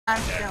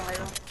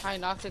I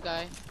knocked a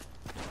guy.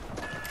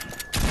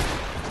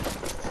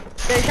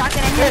 There's a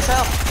shotgun in here. Chris,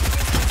 help!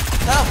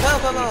 Help,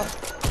 help, help, help!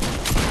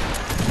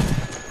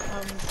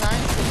 I'm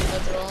trying to,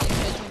 but they're only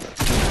taking.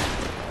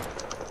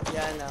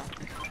 Yeah, I know.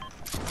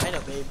 I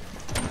know, babe.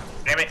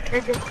 Damn it.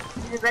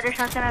 There's a better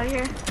shotgun over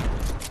here.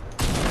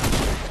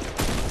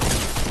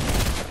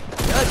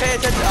 Oh, pay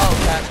attention. Oh,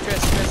 God.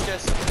 Chris.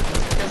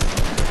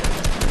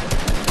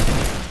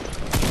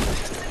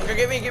 Okay,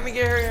 get me,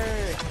 here.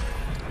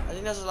 I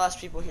think those are the last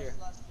people here.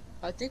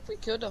 I think we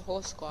killed the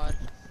whole squad.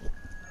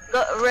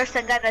 Go, rush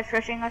that guy that's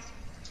rushing us.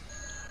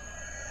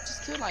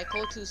 Just killed like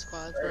whole 2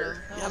 squads, bro.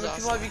 That How was many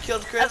people awesome. have you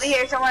killed, Chris? Over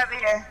here, somewhere over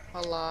here.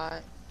 A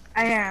lot.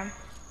 I hear him.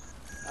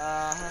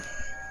 Uh-huh.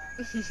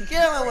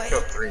 Get out of my way.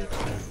 Killed 3.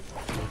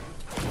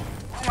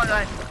 Oh my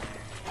god.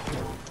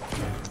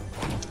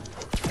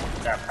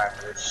 Got 5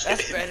 for this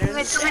That's shit. better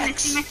than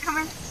sex. Teammate's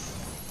coming.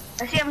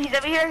 I see him, he's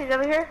over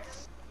here,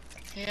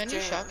 Yeah, I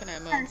need shotgun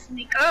ammo. Trying to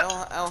sneak I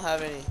up. don't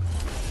have any.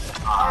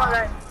 Oh my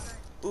god.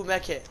 Ooh,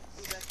 mech hit.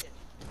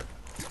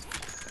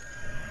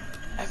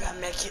 I got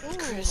mech hit,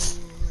 Chris.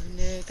 Ooh,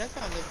 Nick, I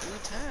found a blue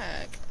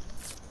tag.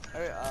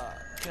 Alright,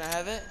 can I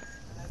have it?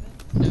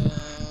 No.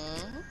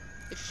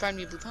 If you find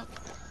me a blue pump.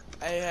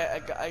 I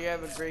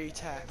have a gray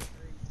tag.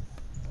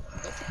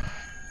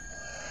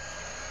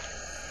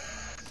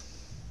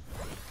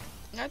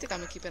 I think I'm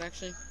gonna keep it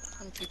actually.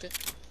 I'm gonna keep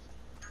it.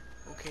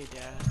 Okay,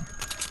 Dad.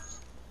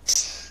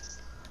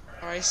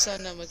 Alright,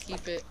 son, I'm gonna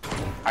keep it.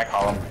 I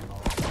call him.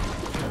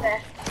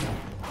 Okay.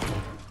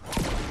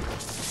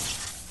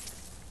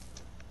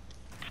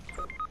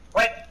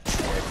 What?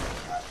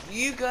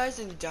 You guys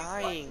are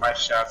dying. My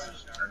shots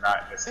are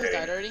not just This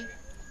died hitting. already?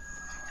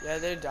 Yeah,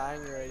 they're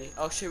dying already.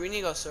 Oh shit, we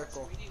need to go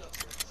circle.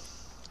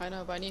 I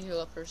know, but I need to heal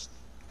up first.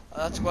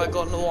 That's why I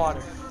go in the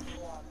water.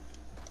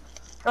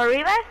 Go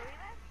revive?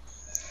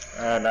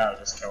 No,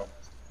 just kill him.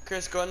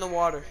 Chris, go in the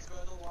water.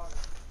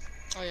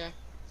 Oh yeah.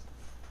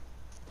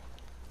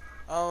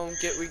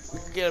 We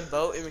can get a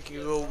boat and we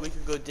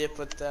can go dip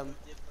with them.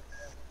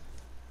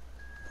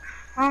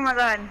 Oh my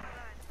god.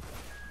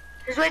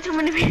 There's way too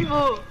many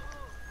people.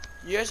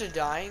 You guys are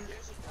dying?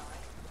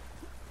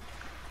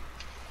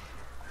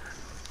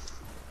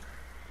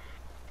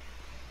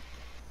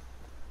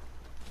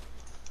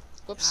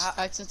 Whoops,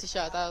 I accidentally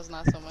shot. That was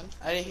not someone.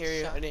 I didn't hear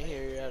you. I didn't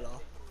hear you at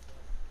all.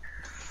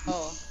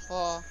 Oh,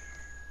 well.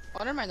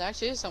 Oh, never mind. There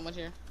actually is someone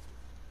here.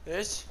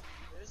 There's?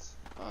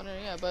 Oh, no,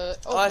 yeah, but.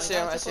 Oh, my I see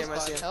him, God, I it's a see him, I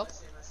full see him. squad.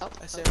 Help.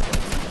 I see him.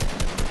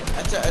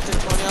 I took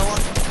 20 on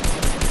one.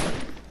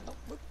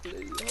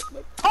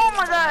 Oh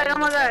my god.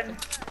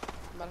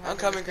 I'm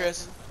coming,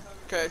 Chris.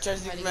 Try to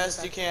do the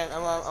best you can.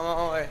 I'm on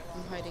my way.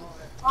 I'm hiding.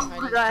 Oh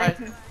my god.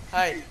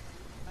 Hide.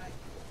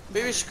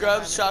 Baby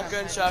scrubs,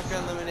 shotgun,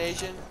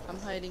 elimination. I'm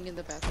hiding in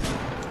the bathroom.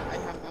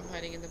 I'm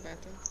hiding in the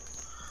bathroom.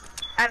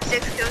 I have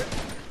 6 kills.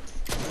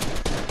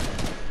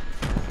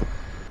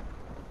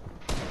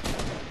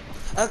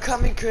 I'm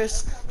coming,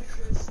 Chris.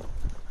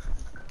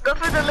 Go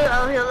for the loot,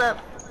 I'll heal up.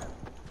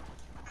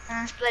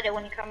 And split it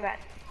when you come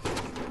back.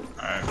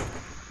 Alright.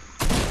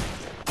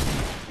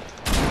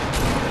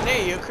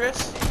 Near you,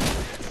 Chris.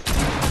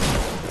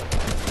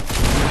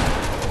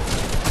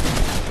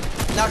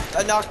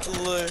 I knocked the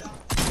loot.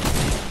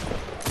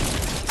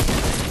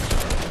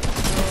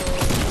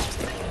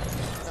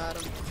 Got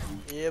him.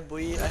 Yeah,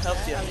 boy, I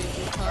helped you. How many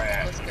blue pumps?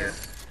 Let's go.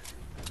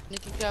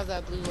 Nick, you can have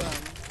that blue,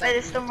 Wait,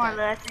 there's still more loot,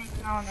 I think.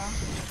 I don't know.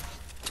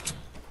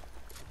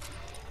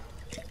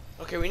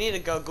 Okay, we need to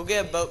go. Go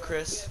get a boat,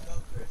 Chris.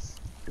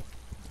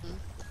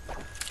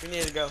 We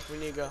need to go.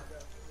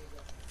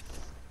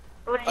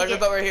 What did Oh, you there's a get?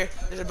 boat right here.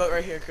 There's a boat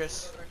right here,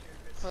 Chris.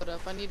 Hold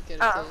up, I need to get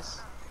it Oh. close.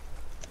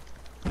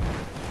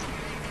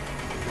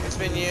 It's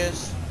been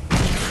used.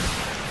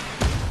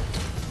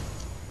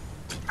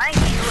 I ain't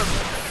gonna look.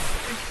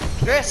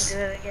 Chris! Do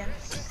it again.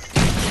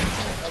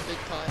 A big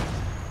pot.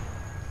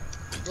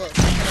 Look.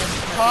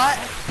 Pot?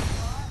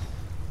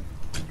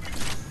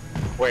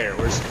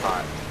 Where's the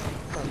pot?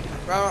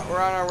 We're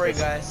on our way,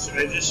 guys. Should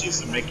I just use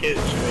the mech kit?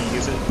 Should I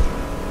use it?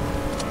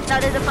 No,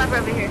 there's a flapper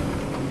over here.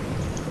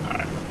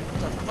 Alright.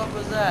 What the fuck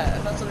was that? I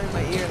felt something in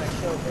my ear and I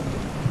killed it.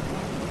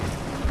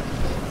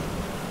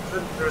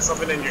 There was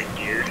something in your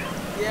ear?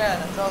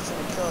 Yeah, I felt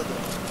something and killed it.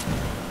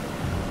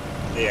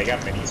 Yeah, I got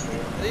minis for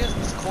you. I think it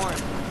was corn.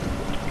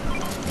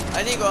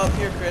 I need to go up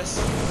here, Chris.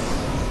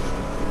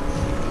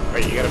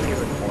 Wait, you got a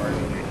piece of corn?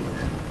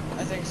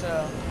 I think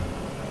so.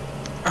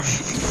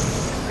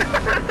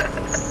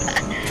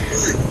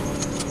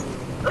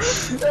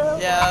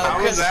 Yeah, How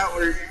Chris, does that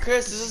work?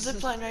 Chris, there's a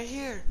zip line right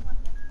here.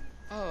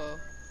 Oh,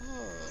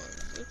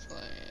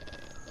 zipline.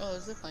 Oh,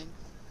 zipline.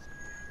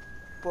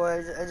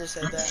 Boy, I just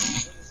said that.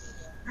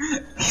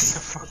 Piece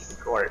of fucking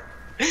corn.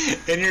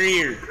 In your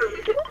ear.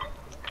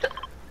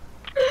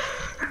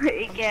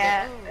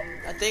 Yeah.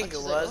 I think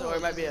it was, or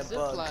it might be a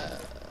bug. I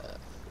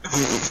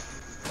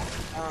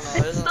don't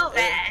know. It's so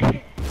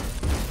bad.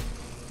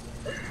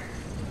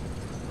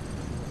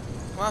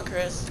 Come on,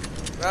 Chris.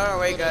 We're on our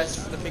way, guys,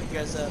 to pick you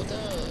guys up. Hold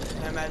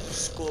up. My magic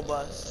school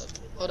bus.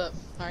 Hold up.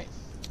 Alright.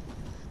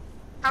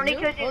 How many You?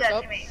 kills you What's got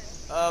up? to me?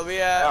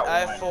 I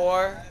have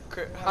 4.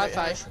 High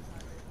five.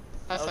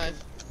 High Okay.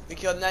 five. We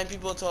killed 9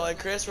 people total. Like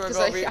Chris, we're Cause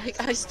going over.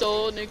 I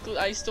stole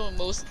I stole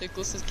most of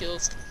Nicholas's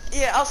kills.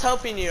 Yeah, I was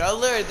helping you. I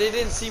literally, they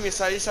didn't see me,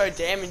 so I just started I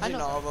damaging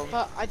know, all of them.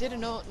 but I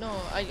didn't know. No,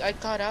 I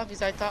got out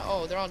because I thought,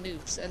 oh, they're all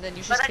noobs, and then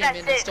you But just I came got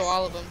in and 6. stole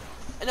all of them.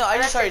 No, I just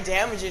that's started it.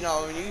 damaging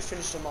all of them, and you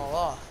finished them all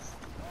off.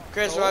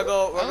 Chris, No, we're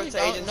going I only to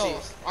no,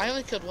 agencies. I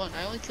only killed one.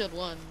 I only killed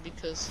one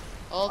because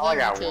all I of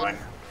them got you killed. one.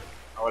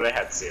 I would have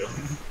had 2.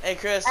 Hey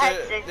Chris, I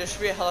had 6. there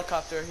should be a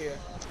helicopter here.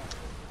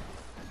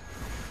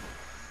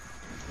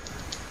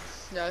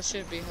 Yeah, it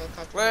should be a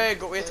helicopter.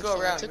 Wait, we have to So go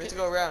around. took We have to it.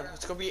 go around.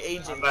 Let's go be I'm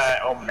agents.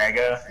 at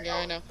Omega. Yeah,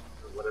 I know. Or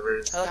whatever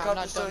it is. I'm Helicopter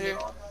not still done here?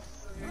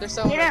 yet. There's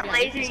someone You're right not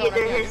behind you. laser Someone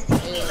either. right His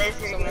behind you. team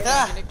laser. Someone right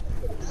Ah! behind you,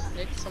 Nick.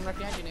 Nick, someone right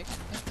behind you, Nick.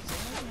 Nick,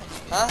 someone right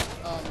behind you.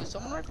 Huh? There's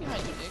someone right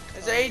behind you, Nick.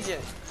 It's an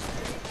agent.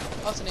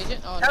 Oh, it's an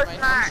agent? Oh, No, never it's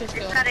mind. not. I'm just It's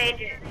killing. not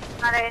agent.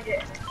 It's not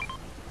agent.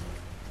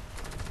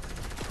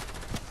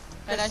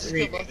 And I just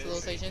killed both of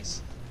those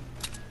agents.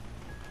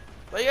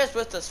 What are you guys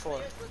with us for?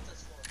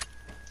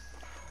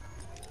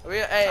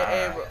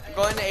 Hey, we're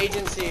going to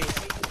agencies.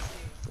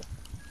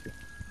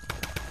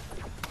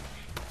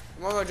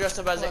 I'm gonna go dress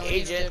up as an Hold on, we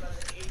need to agent.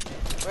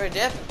 We're a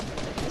dip? dip.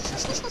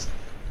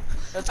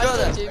 Let's I go thought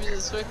then. James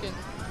is freaking.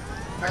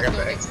 I got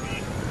the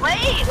XP.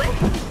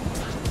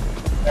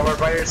 Wait. And we're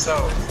by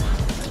yourself.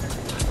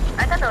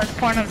 I thought that was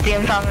porno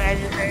theme song I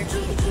just heard.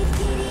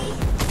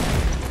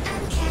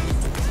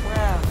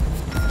 Wow.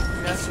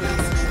 That's really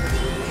good.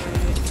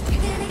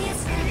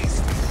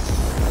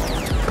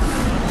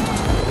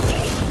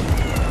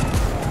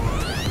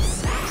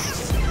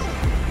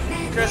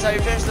 Chris, have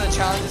you finished the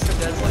challenges for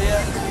Deadpool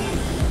yet?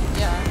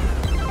 Yeah.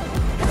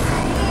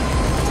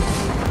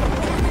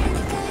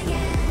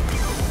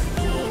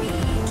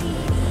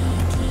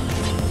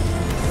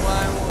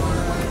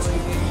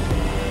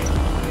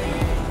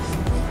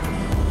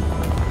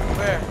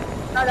 Where?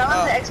 No, that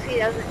one's the XP,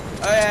 doesn't it?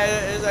 Oh yeah,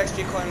 there's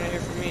XP coin right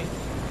here for me.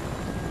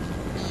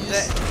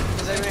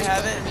 Does anybody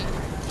have it?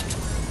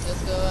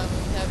 Let's go,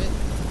 we have it.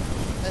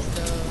 Let's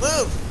go.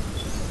 Move!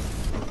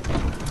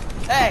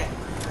 Hey!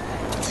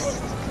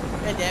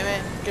 God damn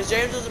it. Because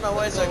James was in my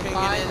way, so I couldn't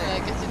get in I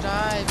it. get to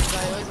drive, because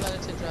I always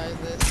wanted to drive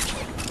this.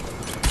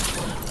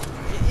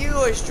 You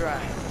always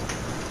drive.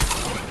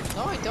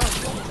 No, I don't.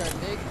 You let me drive,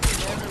 Nick. You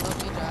never let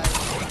me drive.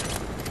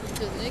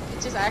 Because Nick,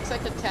 it just acts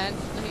like a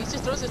he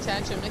just throws a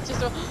tantrum. Nick just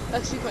throws,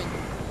 actually going,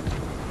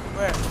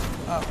 Where?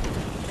 Oh.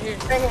 right here.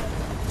 Right here.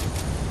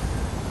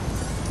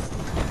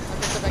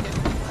 Okay, step back in.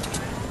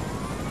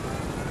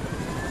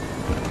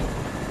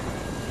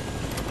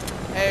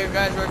 Hey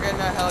guys, we're getting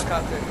a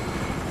helicopter.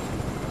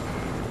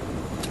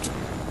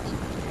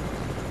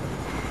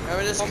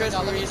 Remember this, Oh my Chris,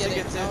 God, where let we me used to get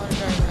get it. to? I want to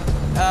drive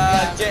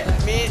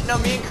now.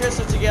 Me and Chris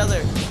are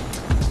together.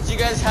 So you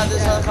guys have this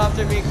Yeah.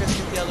 helicopter, me and Chris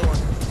get the other one.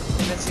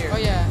 And it's here. Oh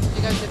yeah,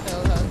 you guys get the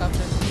helicopter.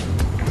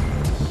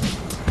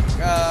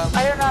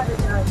 I don't know how to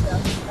drive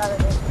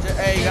though.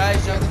 Hey you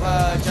guys, jump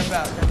out.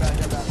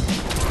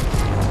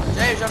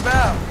 James, jump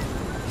out.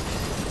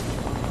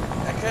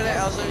 I couldn't,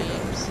 I was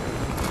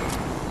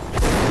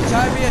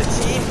trying to be a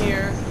team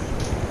here.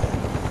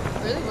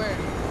 Really? Where?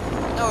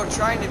 No, we're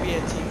trying to be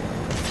a team.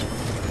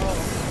 Oh.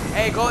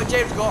 Hey,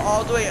 James, go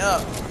all the way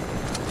up.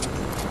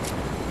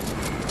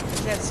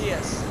 You can't see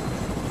us.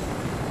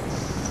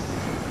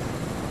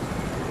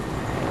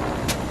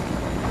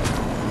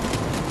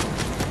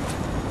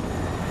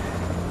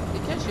 They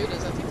can't shoot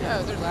us. I think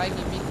they're lagging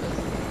because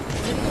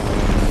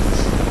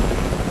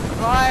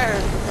Fire!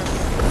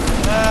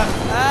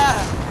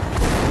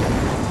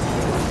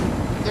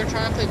 they're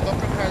trying to play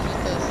bumper cars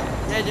with us.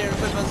 Yeah, James,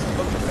 put on some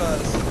bumper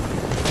cars.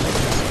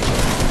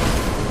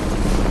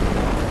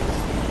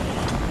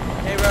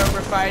 Hey,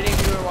 we're fighting.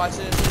 We were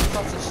watching this. It's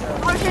off the show.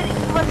 What's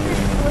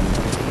it?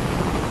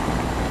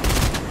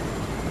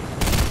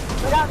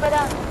 Go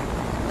down.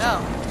 No.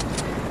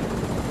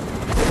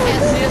 You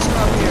can't see us from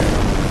up here.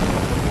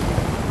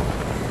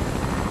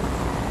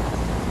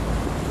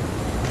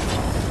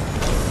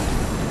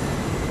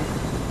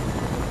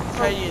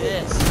 Try you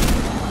this.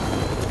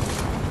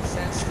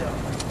 Stand still.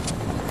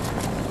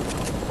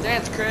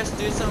 Dance, Chris.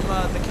 Do some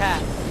the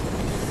cat.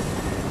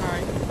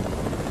 Alright.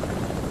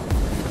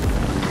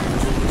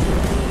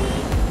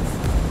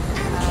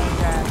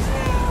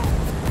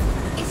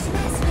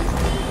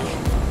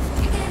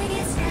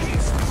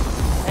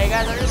 Hey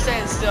guys, I'm just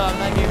staying still. I'm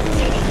not giving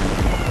you.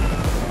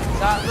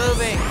 Stop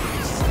moving.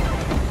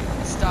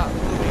 Stop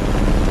moving.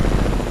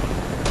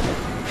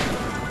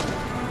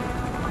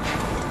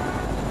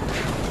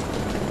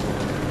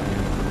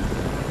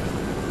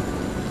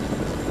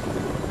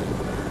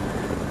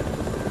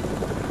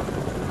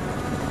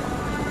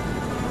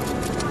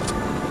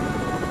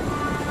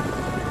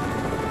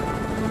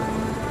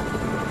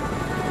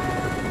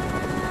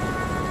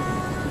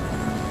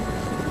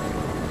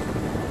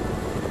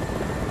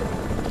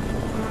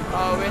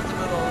 Oh, we have to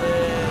move a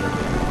little.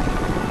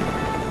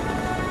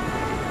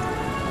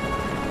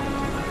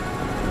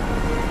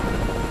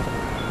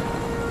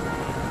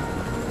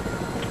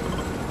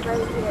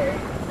 Right here.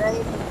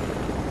 Right.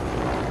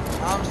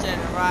 I don't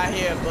right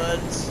here,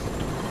 buds.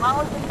 Why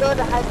don't we go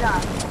to high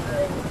ground?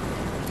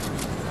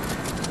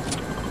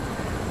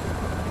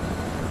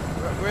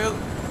 What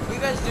are you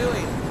guys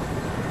doing?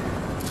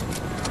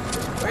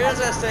 We're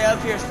just gonna stay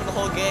up here for the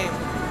whole game.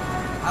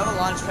 I have a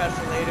launch pad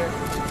for later.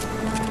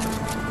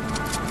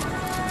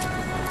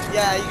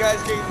 Yeah, you guys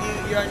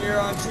you're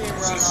on team,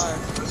 we're on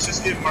ours. Let's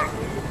just get Mark.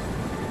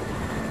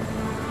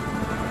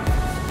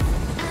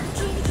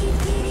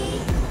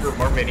 Do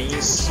more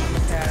minis.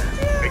 Okay.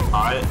 Big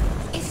pot.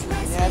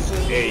 Yeah,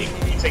 Hey,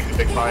 you take the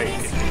big pot, you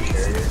can take the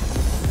carrier.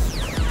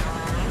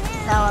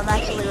 No, I'm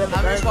actually really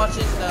I'm good. just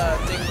watching the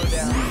thing go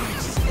down.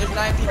 There's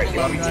 9 people Right, you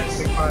want left, me to take guys.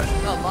 the big pot?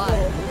 Not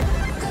live.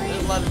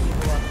 There's 11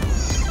 people left.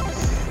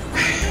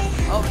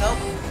 Oh, nope.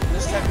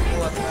 There's 10 people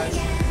left, guys.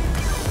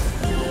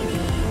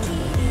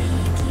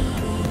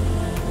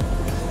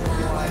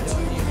 Why don't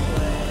you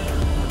play?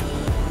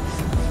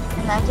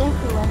 Imagine if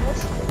we win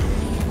this.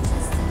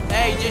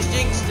 Hey, you just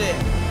jinxed it.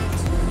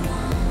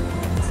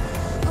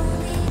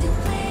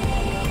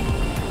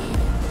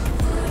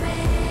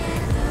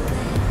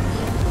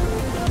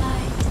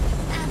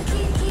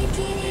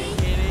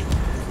 Kitty.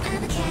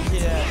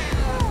 Yeah.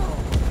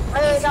 Oh,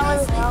 that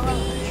was wrong.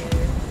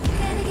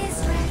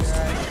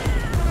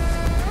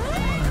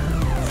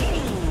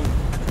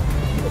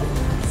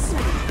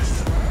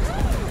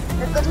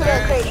 Let's go to the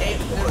crate.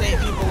 There's 8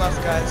 people left,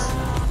 guys.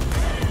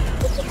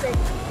 What's the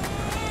crate?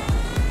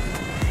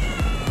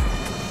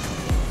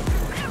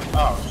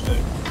 Oh,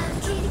 shit.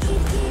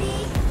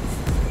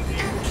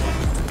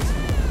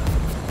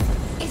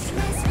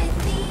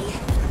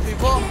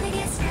 People?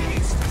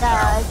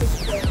 Nah, I think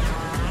it's good.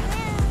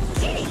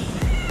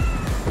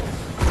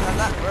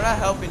 We're not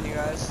helping you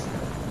guys.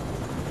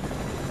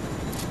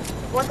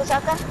 Want the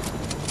shotgun?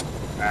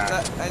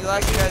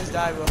 Unless you guys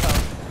die, we'll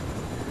help.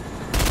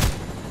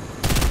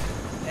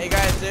 Hey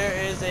guys, there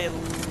is a...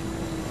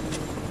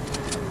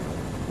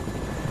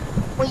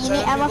 Well, you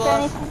need ammo for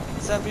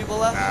anything? 7 people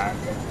left? Nah.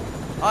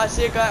 Oh, I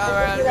see a guy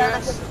around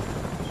us.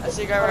 I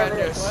see a guy around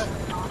us. What?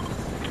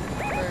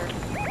 Where?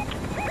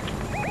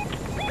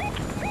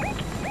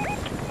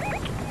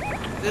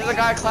 There's a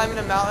guy climbing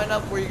a mountain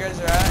up where you guys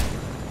are at.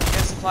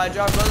 And supply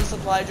drop. Go to the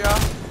supply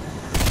drop.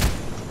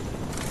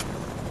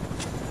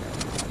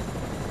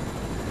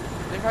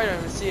 They probably don't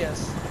even see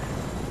us.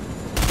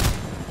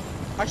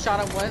 I shot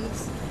him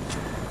once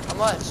How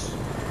much?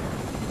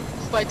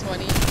 by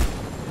 20.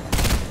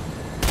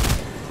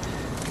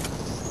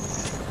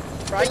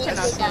 Bro, I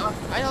cannot see him.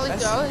 I only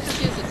think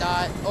he has a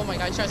dot. Oh my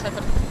god, he's trying to snipe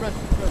him. Run,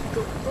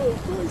 go.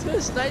 He's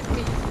gonna snipe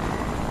me.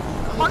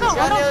 Oh no, He's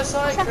on the other oh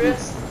side, no.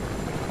 Chris.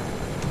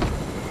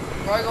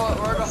 We're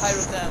gonna go hide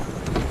with them.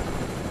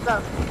 Go.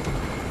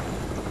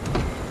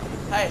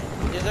 Hey,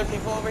 is there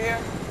people over here?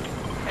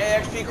 Hey,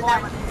 XP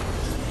coin.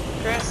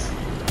 Chris?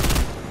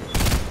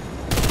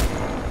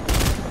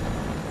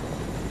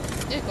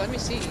 Dick, let me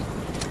see.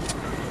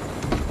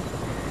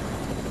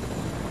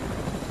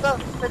 Go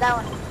for that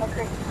one. That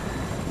crate.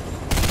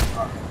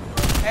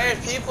 Hey,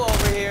 there's people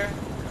over here.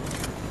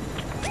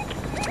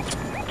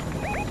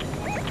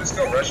 Let's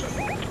go rush him.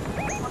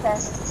 Okay.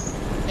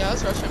 Yeah,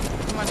 let's rush him.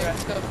 Come on, dude,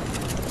 let's go.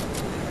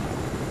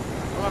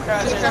 I'm gonna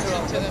crash Let's into crash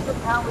into them. them.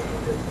 Now we can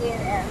do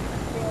CNN.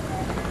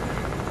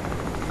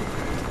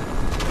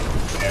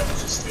 Yeah,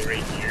 let's just stay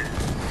right here.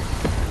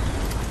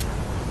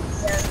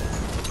 Yeah.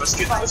 Let's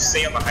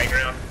stay on the high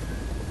ground.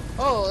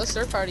 Oh, let's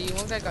third party.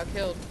 One guy got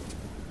killed.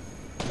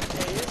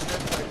 Hey, you're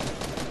different.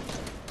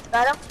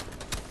 Got him?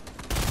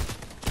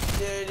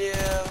 Dude.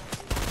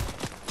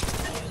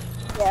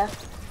 Yeah.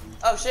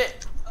 Oh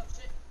shit.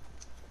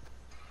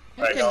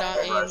 You Alright, cannot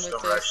don't aim rush, with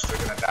don't this. rush, they're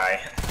gonna die.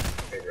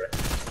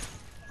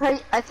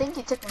 I think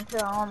he took him too. I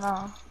don't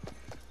know.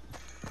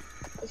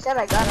 He said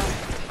I got him.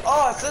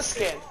 Oh, it's this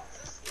skin.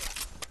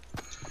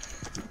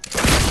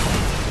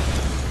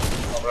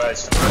 Don't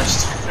rush,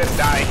 they're gonna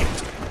die.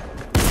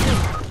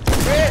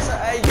 Chris,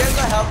 you guys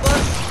gonna help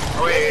us?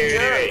 Oh,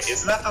 wait,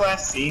 isn't that the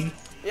last scene?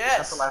 Yes.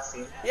 That's the last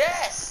scene.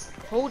 Yes.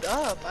 Hold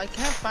up. I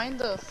can't find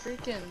the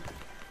freaking...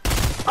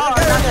 Oh, I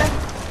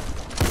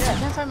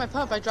can't find my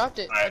pump. I dropped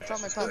it. I Alright,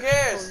 dropped my who pump.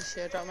 cares? Holy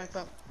shit, I dropped my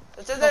pump.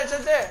 It's in there, it's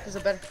in there.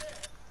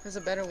 There's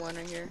a better one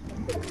right here.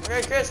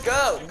 Okay, Chris,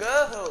 go.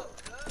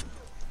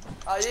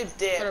 Oh, you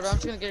did. Whatever, I'm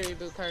just gonna get a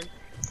reboot card.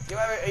 It's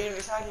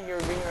not like you're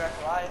being back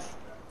alive.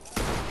 I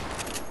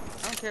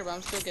don't care, but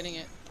I'm still getting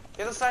it.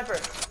 Get the sniper.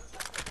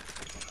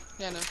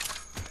 Yeah, no.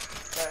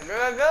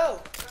 Go.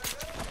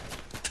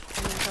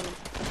 I'm coming.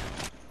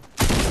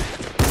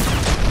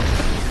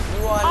 We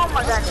won. Oh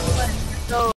my god. So